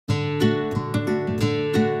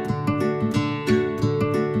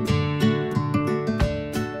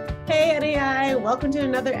welcome to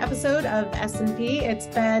another episode of S&P. It's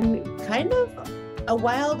been kind of a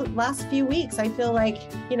wild last few weeks. I feel like,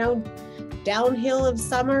 downhill of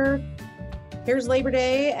summer, here's Labor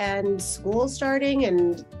Day and school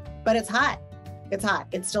starting, but it's hot. It's hot.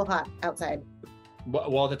 It's still hot outside.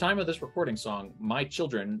 Well, at the time of this recording song, my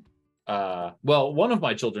children, one of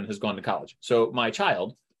my children has gone to college. So my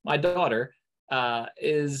daughter,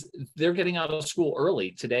 they're getting out of school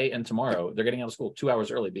early today and tomorrow. They're getting out of school 2 hours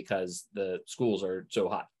early because the schools are so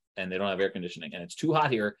hot and they don't have air conditioning, and it's too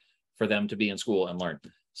hot here for them to be in school and learn.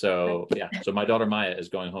 So so my daughter Maya is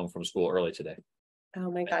going home from school early today. Oh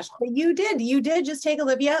my gosh. But you did just take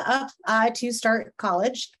Olivia up to start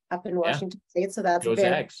college up in Washington State. So that's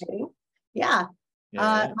very exciting. Yeah.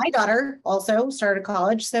 My daughter also started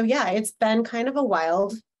college. So it's been kind of a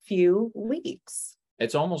wild few weeks.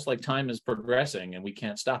 It's almost like time is progressing and we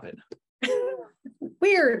can't stop it.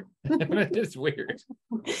 Weird. It's weird.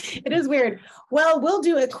 It is weird. Well, we'll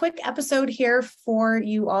do a quick episode here for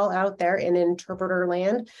you all out there in interpreter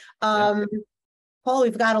land. Paul,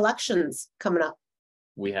 we've got elections coming up.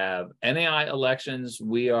 We have NAI elections.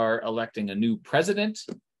 We are electing a new president,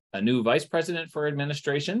 a new vice president for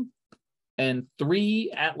administration, and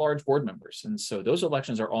 3 at-large board members. And so those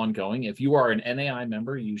elections are ongoing. If you are an NAI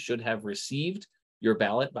member, you should have received your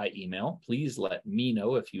ballot by email. Please let me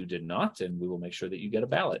know if you did not, and we will make sure that you get a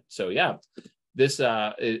ballot. So this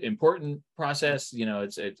important process,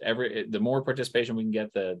 the more participation we can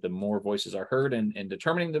get, the more voices are heard in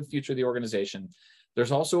determining the future of the organization.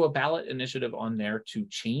 There's also a ballot initiative on there to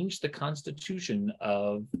change the constitution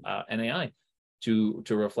of NAI to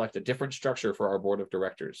reflect a different structure for our board of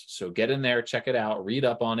directors. So get in there, check it out, read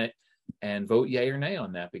up on it, and vote yay or nay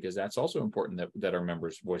on that, because that's also important that our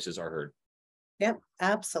members' voices are heard. Yep,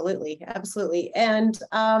 absolutely. Absolutely. And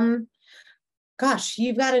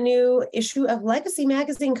you've got a new issue of Legacy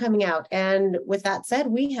magazine coming out. And with that said,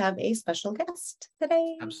 we have a special guest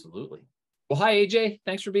today. Absolutely. Well, hi, AJ.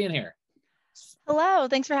 Thanks for being here. Hello.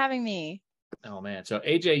 Thanks for having me. Oh, man. So,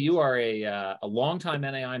 AJ, you are a longtime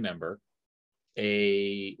NAI member,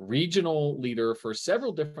 a regional leader for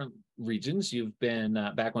several different regions. You've been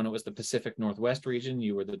back when it was the Pacific Northwest region.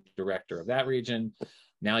 You were the director of that region.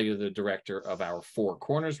 Now you're the director of our Four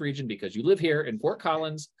Corners region, because you live here in Fort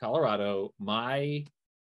Collins, Colorado, my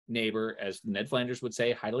neighbor, as Ned Flanders would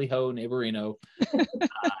say, highly ho neighborino.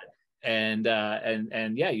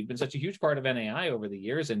 You've been such a huge part of NAI over the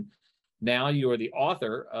years. And now you are the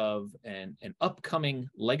author of an upcoming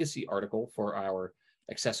legacy article for our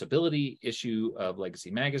accessibility issue of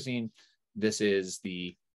Legacy magazine. This is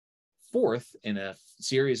the 4th in a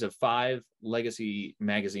series of 5 Legacy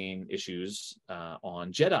magazine issues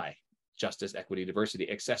on JEDI, justice, equity,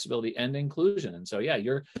 diversity, accessibility, and inclusion. And so,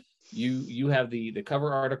 you have the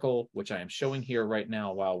cover article, which I am showing here right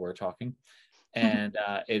now while we're talking, and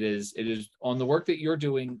it is on the work that you're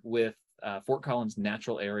doing with Fort Collins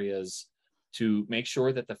natural areas to make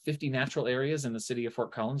sure that the 50 natural areas in the city of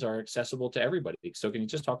Fort Collins are accessible to everybody. So can you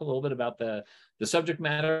just talk a little bit about the subject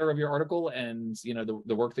matter of your article and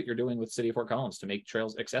the work that you're doing with City of Fort Collins to make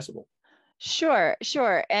trails accessible? Sure.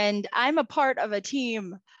 And I'm a part of a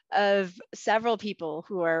team of several people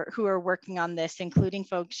who are working on this, including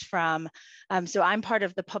folks from, so I'm part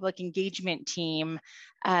of the public engagement team,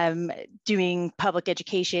 doing public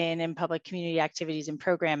education and public community activities and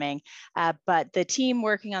programming. But the team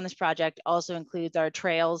working on this project also includes our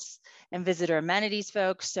trails and visitor amenities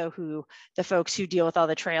folks. So the folks who deal with all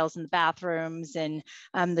the trails and the bathrooms and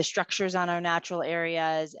the structures on our natural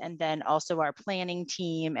areas, and then also our planning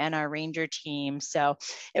team and our ranger team. So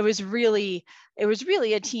it was really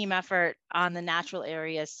a team effort on the natural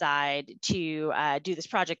areas side to do this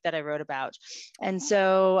project that I wrote about. And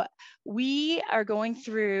so we are going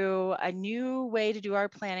through a new way to do our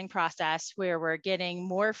planning process, where we're getting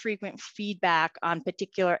more frequent feedback on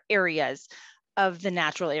particular areas of the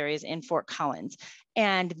natural areas in Fort Collins.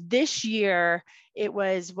 And this year, it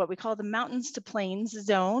was what we call the Mountains to Plains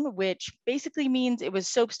zone, which basically means it was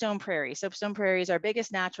Soapstone Prairie. Soapstone Prairie is our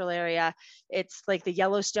biggest natural area. It's like the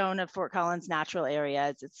Yellowstone of Fort Collins natural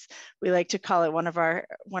areas. We like to call it one of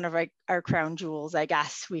our crown jewels, I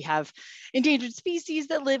guess. We have endangered species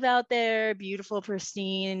that live out there, beautiful,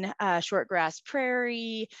 pristine, shortgrass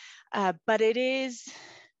prairie, but it is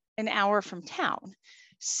an hour from town.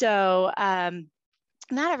 So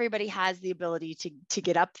not everybody has the ability to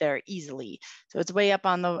get up there easily. So it's way up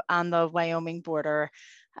on the Wyoming border.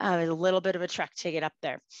 It's a little bit of a trek to get up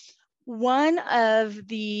there. One of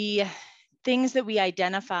the things that we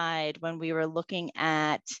identified when we were looking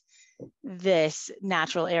at this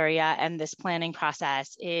natural area and this planning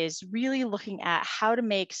process is really looking at how to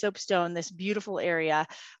make Soapstone, this beautiful area,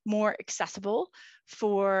 more accessible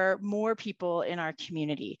for more people in our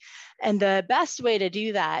community. And the best way to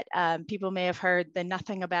do that, people may have heard the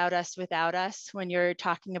nothing about us without us when you're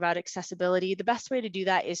talking about accessibility. The best way to do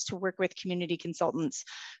that is to work with community consultants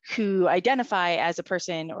who identify as a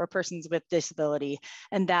person or persons with disability.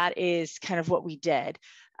 And that is kind of what we did.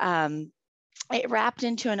 It wrapped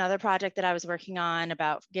into another project that I was working on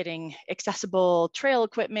about getting accessible trail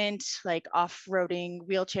equipment, like off-roading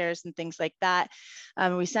wheelchairs and things like that.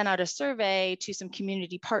 We sent out a survey to some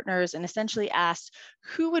community partners and essentially asked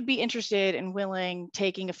who would be interested and willing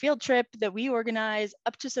taking a field trip that we organize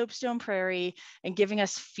up to Soapstone Prairie and giving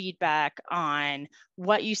us feedback on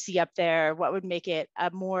what you see up there, what would make it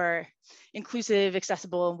a more inclusive,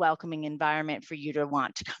 accessible, and welcoming environment for you to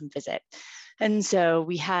want to come visit. And so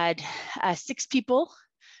we had 6 people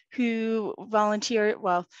who volunteered.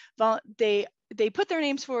 Well, they put their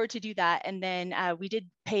names forward to do that. And then we did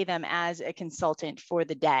pay them as a consultant for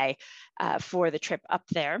the day for the trip up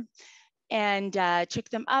there, and took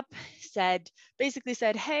them up, basically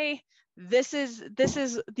said, hey, this is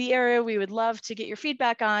the area we would love to get your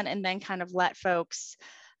feedback on, and then kind of let folks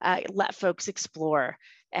explore.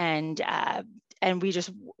 And we just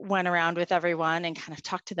went around with everyone and kind of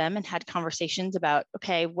talked to them and had conversations about,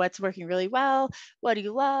 okay, what's working really well? What do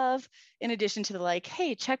you love? In addition to the like,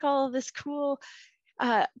 hey, check all of this cool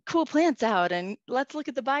plants out and let's look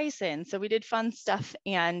at the bison. So we did fun stuff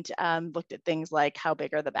and looked at things like how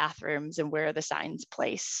big are the bathrooms and where are the signs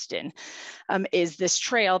placed? And is this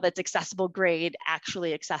trail that's accessible grade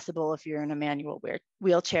actually accessible if you're in a manual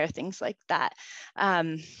wheelchair, things like that.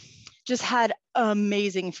 Just had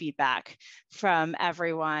amazing feedback from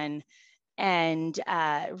everyone, and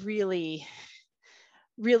really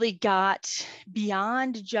got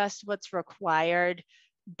beyond just what's required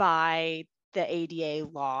by the ADA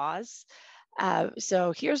laws.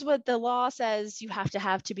 So here's what the law says you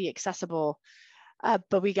have to be accessible.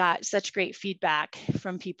 But we got such great feedback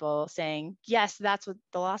from people saying, yes, that's what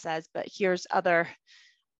the law says, but here's other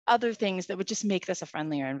things that would just make this a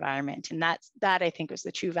friendlier environment. And that I think was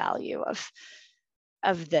the true value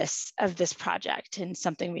of this project, and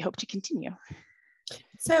something we hope to continue.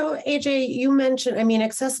 So AJ, you mentioned, I mean,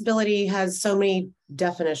 accessibility has so many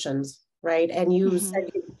definitions, right? And you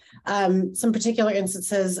said some particular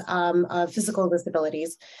instances of physical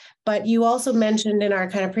disabilities, but you also mentioned in our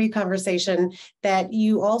kind of pre-conversation that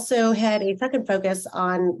you also had a second focus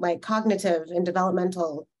on like cognitive and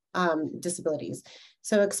developmental disabilities.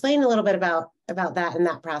 So explain a little bit about that and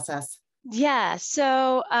that process. Yeah.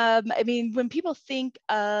 So, I mean, when people think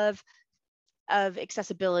of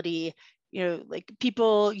accessibility, like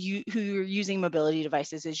people who are using mobility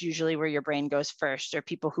devices is usually where your brain goes first, or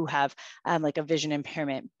people who have like a vision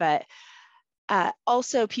impairment, but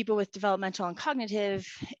also people with developmental and cognitive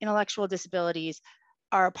intellectual disabilities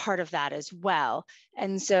are a part of that as well.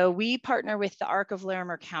 And so we partner with the ARC of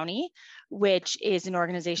Larimer County, which is an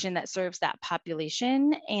organization that serves that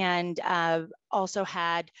population, and also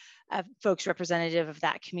had folks representative of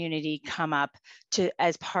that community come up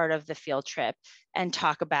as part of the field trip and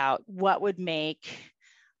talk about what would make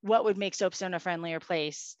Soapstone a friendlier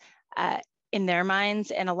place in their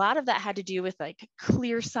minds. And a lot of that had to do with like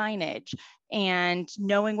clear signage and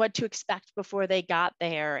knowing what to expect before they got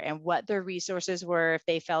there, and what their resources were if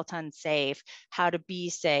they felt unsafe, how to be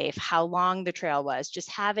safe, how long the trail was.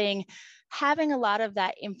 Just having a lot of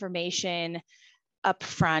that information up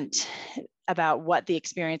front about what the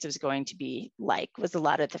experience was going to be like was a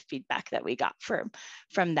lot of the feedback that we got from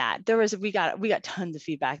that. We got tons of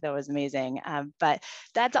feedback that was amazing, but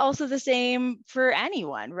that's also the same for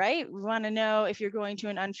anyone, right? We want to know if you're going to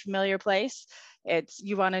an unfamiliar place.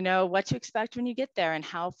 You want to know what to expect when you get there, and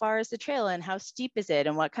how far is the trail, and how steep is it,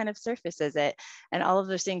 and what kind of surface is it, and all of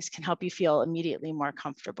those things can help you feel immediately more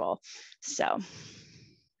comfortable. So,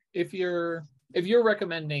 if you're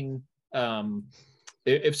recommending.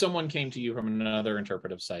 If someone came to you from another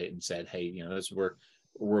interpretive site and said, hey,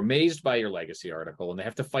 we're amazed by your legacy article, and they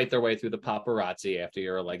have to fight their way through the paparazzi after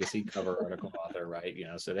you're a legacy cover article author, right?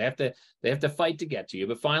 So they have to fight to get to you.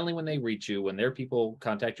 But finally, when they reach you, when their people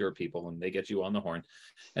contact your people and they get you on the horn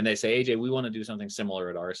and they say, AJ, we want to do something similar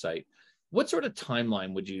at our site, what sort of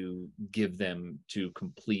timeline would you give them to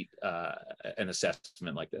complete an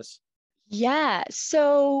assessment like this? Yeah,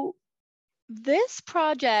 so this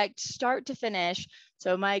project, start to finish,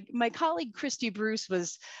 So my colleague, Christy Bruce,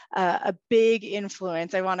 was a big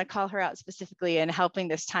influence. I want to call her out specifically in helping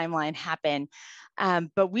this timeline happen.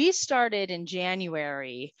 But we started in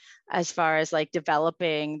January as far as like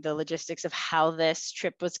developing the logistics of how this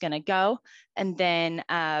trip was going to go. And then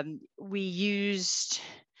we used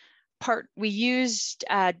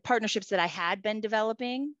partnerships that I had been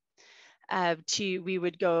developing. We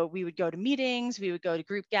would go to meetings, we would go to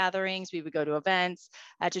group gatherings, we would go to events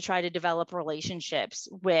to try to develop relationships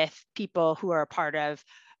with people who are a part of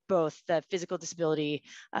both the physical disability,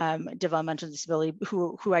 developmental disability,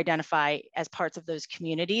 who identify as parts of those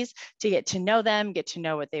communities, to get to know them, get to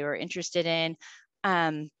know what they were interested in.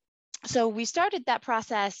 So we started that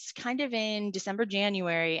process kind of in December,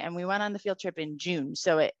 January, and we went on the field trip in June.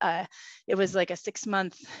 So it was like a six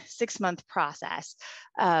month process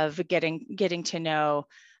of getting to know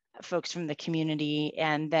folks from the community,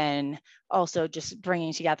 and then also just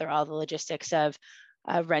bringing together all the logistics of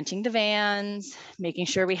renting the vans, making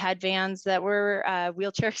sure we had vans that were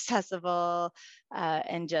wheelchair accessible,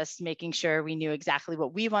 and just making sure we knew exactly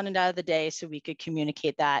what we wanted out of the day so we could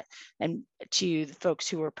communicate that and to the folks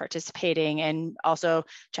who were participating, and also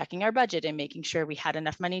checking our budget and making sure we had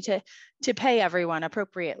enough money to pay everyone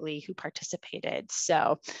appropriately who participated.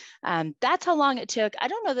 So that's how long it took. I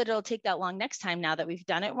don't know that it'll take that long next time now that we've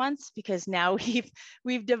done it once, because now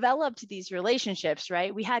we've developed these relationships,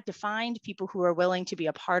 right? We had to find people who are willing to be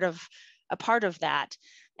a part of that.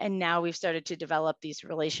 And now we've started to develop these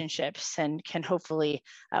relationships and can hopefully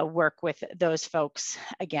work with those folks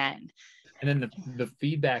again. And then the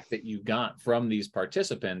feedback that you got from these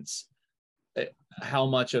participants, how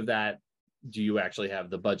much of that do you actually have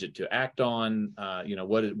the budget to act on?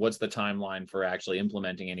 What's the timeline for actually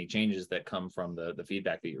implementing any changes that come from the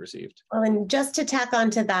feedback that you received? Well, and just to tack on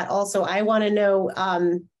to that also, I want to know,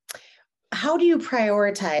 how do you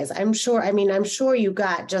prioritize? I'm sure you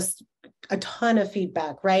got just a ton of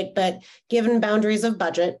feedback, right? But given boundaries of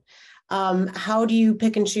budget, how do you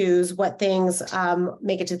pick and choose what things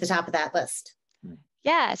make it to the top of that list?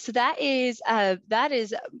 Yeah, so that is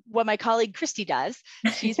what my colleague Christy does.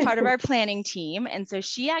 She's part of our planning team. And so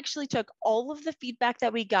she actually took all of the feedback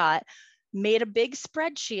that we got, made a big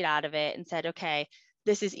spreadsheet out of it, and said, okay,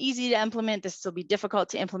 this is easy to implement. This will be difficult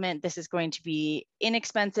to implement. This is going to be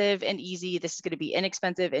inexpensive and easy. This is going to be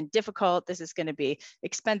inexpensive and difficult. This is going to be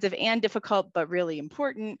expensive and difficult, but really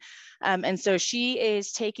important. And so she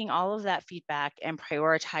is taking all of that feedback and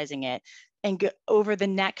prioritizing it. And over the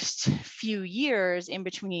next few years, in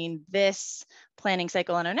between this planning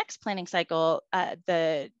cycle and our next planning cycle,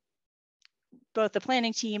 both the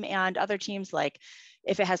planning team and other teams, like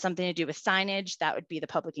if it has something to do with signage, that would be the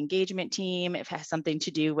public engagement team. If it has something to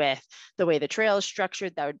do with the way the trail is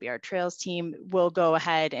structured, that would be our trails team. We'll go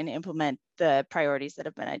ahead and implement the priorities that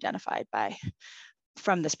have been identified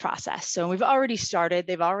from this process. So we've already started.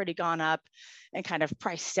 They've already gone up and kind of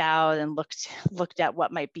priced out and looked at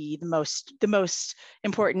what might be the most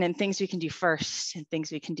important, and things we can do first and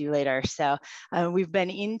things we can do later. So we've been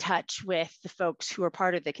in touch with the folks who are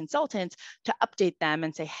part of the consultants to update them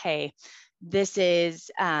and say, hey, this is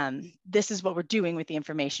what we're doing with the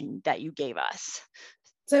information that you gave us.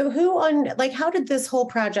 So how did this whole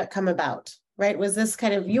project come about? Right? Was this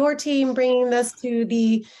kind of your team bringing this to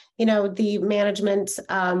the management,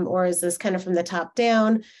 or is this kind of from the top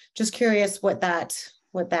down? Just curious how it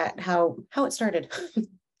started.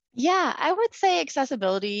 Yeah, I would say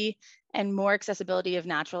accessibility and more accessibility of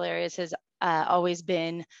natural areas has always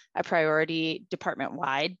been a priority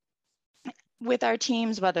department-wide with our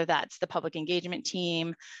teams, whether that's the public engagement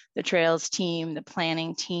team, the trails team, the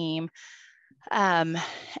planning team.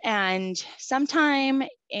 And sometime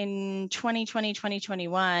in 2020,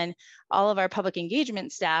 2021, all of our public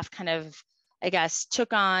engagement staff kind of, I guess,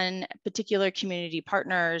 took on particular community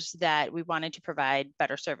partners that we wanted to provide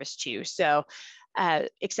better service to. So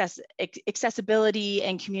accessibility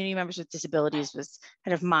and community members with disabilities was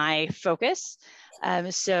kind of my focus.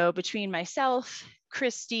 So between myself,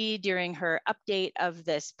 Christy, during her update of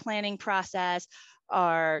this planning process,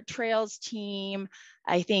 our trails team,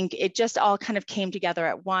 I think it just all kind of came together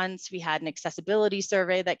at once. We had an accessibility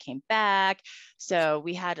survey that came back. So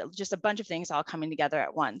we had just a bunch of things all coming together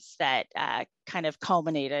at once that kind of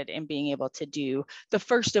culminated in being able to do the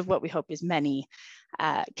first of what we hope is many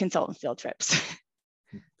consultant field trips.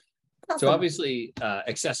 So obviously,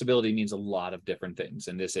 accessibility means a lot of different things,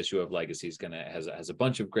 and this issue of legacy is has a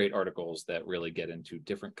bunch of great articles that really get into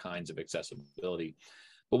different kinds of accessibility.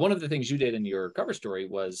 But one of the things you did in your cover story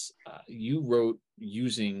was you wrote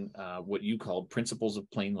using what you called principles of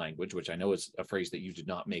plain language, which I know is a phrase that you did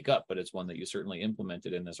not make up, but it's one that you certainly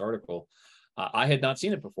implemented in this article, I had not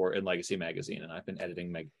seen it before in Legacy Magazine, and I've been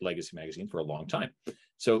editing Legacy Magazine for a long time.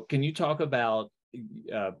 So can you talk about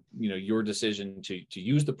your decision to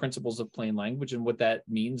use the principles of plain language and what that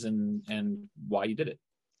means and why you did it?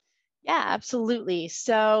 Yeah, absolutely.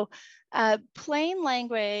 So plain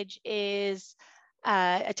language is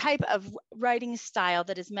a type of writing style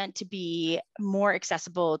that is meant to be more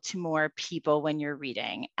accessible to more people when you're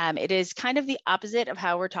reading. It is kind of the opposite of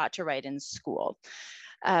how we're taught to write in school.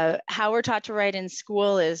 How we're taught to write in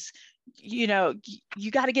school is, you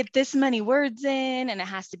got to get this many words in and it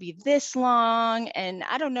has to be this long. And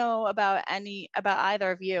I don't know about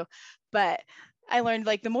either of you, but I learned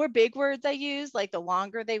like the more big words I used, like the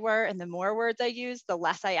longer they were, and the more words I used, the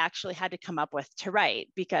less I actually had to come up with to write,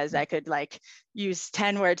 because I could like use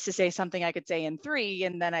 10 words to say something I could say in 3,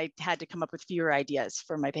 and then I had to come up with fewer ideas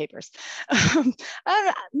for my papers.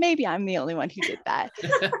 Maybe I'm the only one who did that.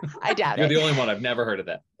 I doubt You're it. the only one. I've never heard of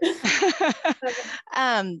that.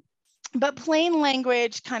 But plain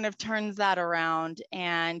language kind of turns that around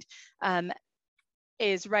and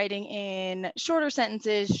is writing in shorter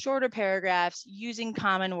sentences, shorter paragraphs, using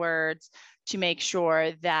common words to make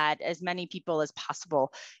sure that as many people as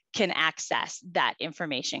possible can access that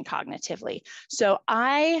information cognitively. So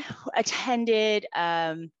I attended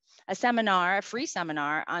a free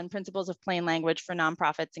seminar on principles of plain language for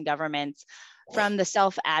nonprofits and governments from the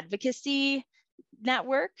Self-Advocacy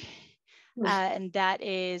Network. And that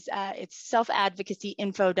is, it's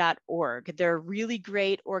selfadvocacyinfo.org. They're a really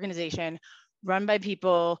great organization run by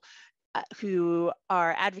people who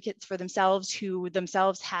are advocates for themselves, who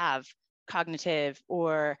themselves have cognitive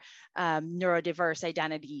or neurodiverse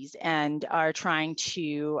identities and are trying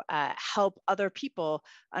to help other people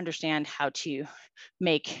understand how to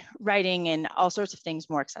make writing and all sorts of things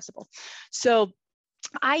more accessible. So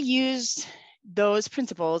I used those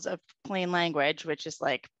principles of plain language, which is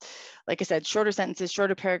like I said, shorter sentences,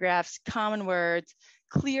 shorter paragraphs, common words,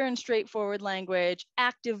 clear and straightforward language,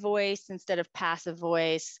 active voice instead of passive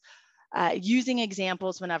voice, using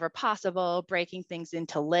examples whenever possible, breaking things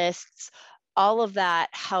into lists. All of that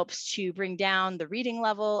helps to bring down the reading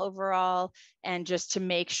level overall and just to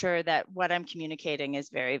make sure that what I'm communicating is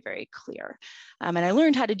very, very clear. And I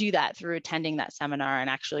learned how to do that through attending that seminar and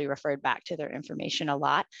actually referred back to their information a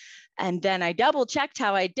lot. And then I double checked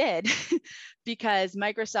how I did because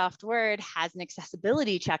Microsoft Word has an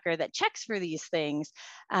accessibility checker that checks for these things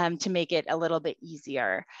to make it a little bit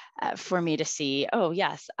easier for me to see, oh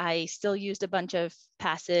yes, I still used a bunch of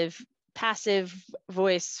passive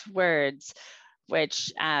voice words,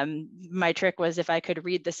 which my trick was if I could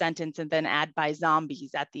read the sentence and then add by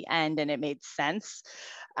zombies at the end and it made sense,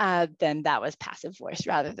 then that was passive voice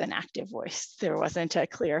rather than active voice. There wasn't a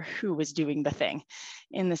clear who was doing the thing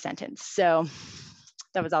in the sentence. So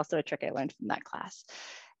that was also a trick I learned from that class.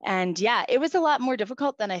 And yeah, it was a lot more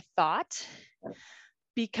difficult than I thought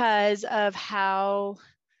because of how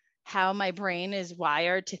my brain to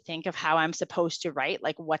wired to think of how I'm supposed to write,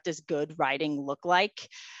 like what does good writing look like?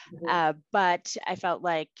 But I felt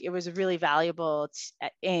like it was really valuable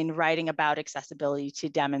in writing about accessibility to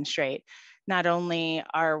demonstrate not only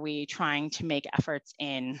are we trying to make efforts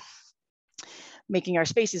in making our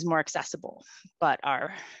spaces more accessible, but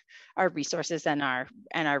our resources and our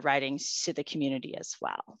writings to the community as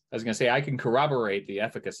well. I was going to say, I can corroborate the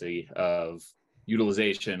efficacy of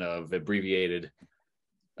utilization of abbreviated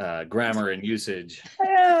grammar and usage.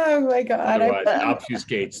 Oh my God. Otherwise, it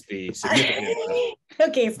obfuscates the significance of...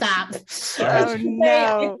 Okay, stop. Oh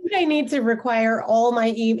no. I think I need to require all my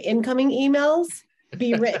incoming emails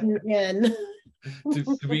be written in.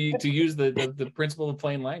 to use the principle of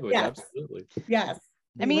plain language. Yes. Absolutely. Yes.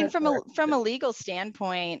 I mean, from a legal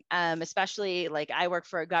standpoint, especially like I work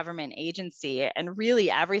for a government agency, and really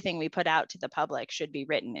everything we put out to the public should be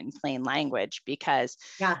written in plain language because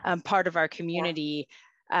part of our community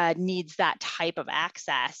needs that type of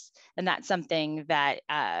access, and that's something that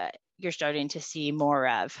you're starting to see more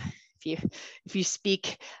of. If you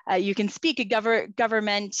speak, you can speak a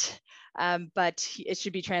government. But it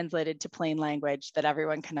should be translated to plain language that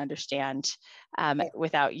everyone can understand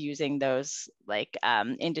without using those like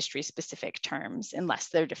industry specific terms unless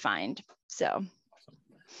they're defined. So.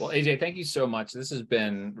 Well, AJ, thank you so much. This has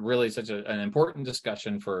been really such an important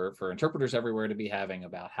discussion for interpreters everywhere to be having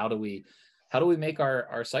about how do we make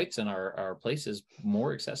our sites and our places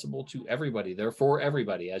more accessible to everybody. They're for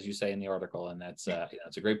everybody, as you say in the article. And that's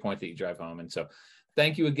a great point that you drive home. And so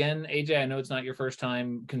thank you again, AJ. I know it's not your first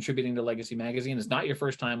time contributing to Legacy Magazine. It's not your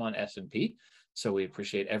first time on S&P. So we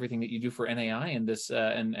appreciate everything that you do for NAI and this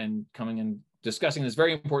and coming and discussing this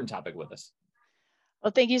very important topic with us.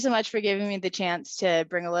 Well, thank you so much for giving me the chance to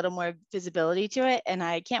bring a little more visibility to it. And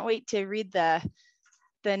I can't wait to read the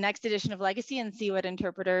next edition of Legacy and see what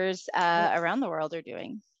interpreters around the world are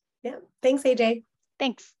doing. Yeah. Thanks, AJ.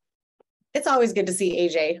 Thanks. It's always good to see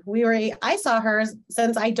AJ. I saw her,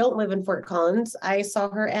 since I don't live in Fort Collins, I saw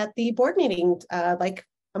her at the board meeting like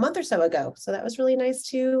a month or so ago. So that was really nice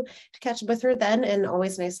to catch up with her then, and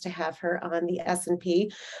always nice to have her on the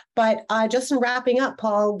S&P. But just in wrapping up,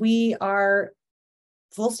 Paul, we are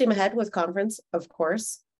full steam ahead with conference, of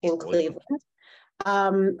course, in Cleveland.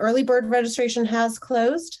 Early bird registration has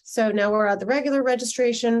closed. So now we're at the regular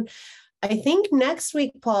registration. I think next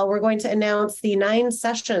week, Paul, we're going to announce the 9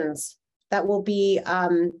 sessions that will be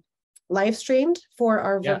live streamed for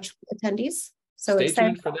our virtual attendees. So stay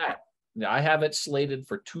tuned for that. I have it slated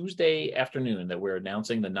for Tuesday afternoon that we're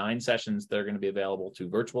announcing the 9 sessions that are going to be available to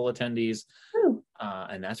virtual attendees.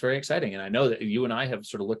 And that's very exciting. And I know that you and I have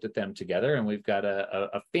sort of looked at them together, and we've got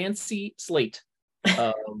a fancy slate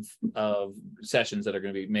of sessions that are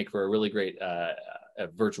going to make for a really great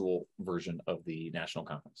virtual version of the national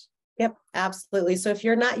conference. Yep, absolutely. So if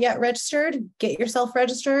you're not yet registered, get yourself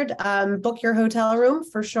registered, book your hotel room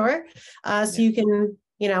for sure. So you can,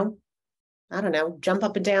 I don't know, jump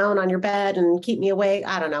up and down on your bed and keep me awake.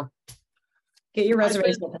 I don't know. Get your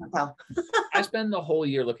reservation at the hotel. I spend the whole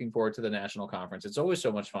year looking forward to the national conference. It's always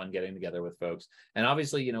so much fun getting together with folks. And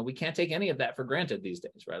obviously, we can't take any of that for granted these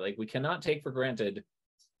days, right? Like, we cannot take for granted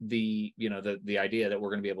the idea that we're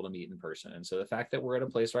going to be able to meet in person. And so the fact that we're at a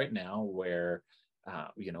place right now where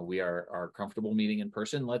we are comfortable meeting in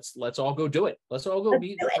person, let's all go do it. Let's all go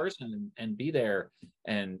meet in person and be there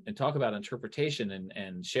and talk about interpretation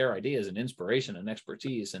and share ideas and inspiration and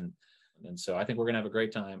expertise. And so I think we're going to have a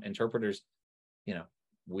great time. Interpreters,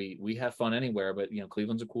 we have fun anywhere, but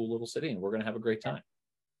Cleveland's a cool little city, and we're going to have a great time.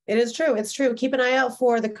 It is true. It's true. Keep an eye out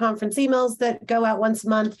for the conference emails that go out once a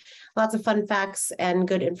month. Lots of fun facts and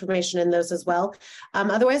good information in those as well.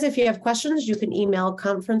 Otherwise, if you have questions, you can email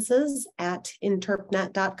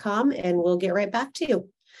conferences@interpnet.com, and we'll get right back to you.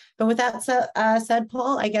 But with that said,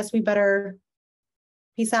 Paul, I guess we better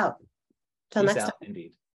peace out. Till next time.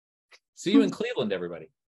 Indeed. See you in Cleveland, everybody.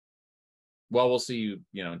 Well, we'll see you,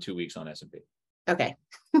 in 2 weeks on S&P. Okay.